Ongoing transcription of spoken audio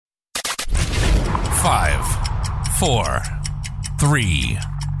5, 4, 3,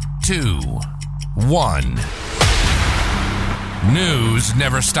 2, 1. News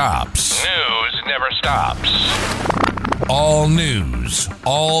never stops. News never stops. All news,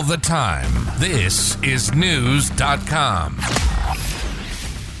 all the time. This is News.com.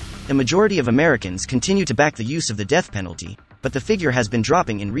 A majority of Americans continue to back the use of the death penalty, but the figure has been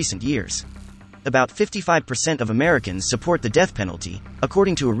dropping in recent years. About 55% of Americans support the death penalty,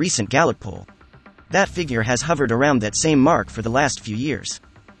 according to a recent Gallup poll. That figure has hovered around that same mark for the last few years.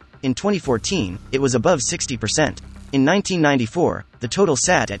 In 2014, it was above 60%. In 1994, the total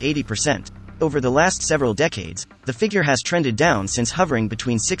sat at 80%. Over the last several decades, the figure has trended down since hovering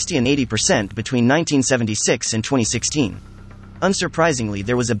between 60 and 80% between 1976 and 2016. Unsurprisingly,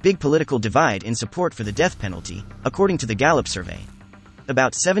 there was a big political divide in support for the death penalty, according to the Gallup survey.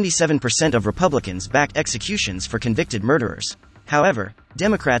 About 77% of Republicans backed executions for convicted murderers. However,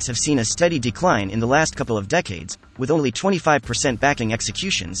 Democrats have seen a steady decline in the last couple of decades, with only 25% backing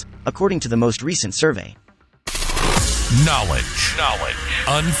executions, according to the most recent survey. Knowledge.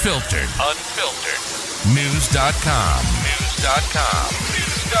 Unfiltered. News.com.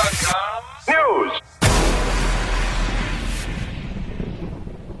 News.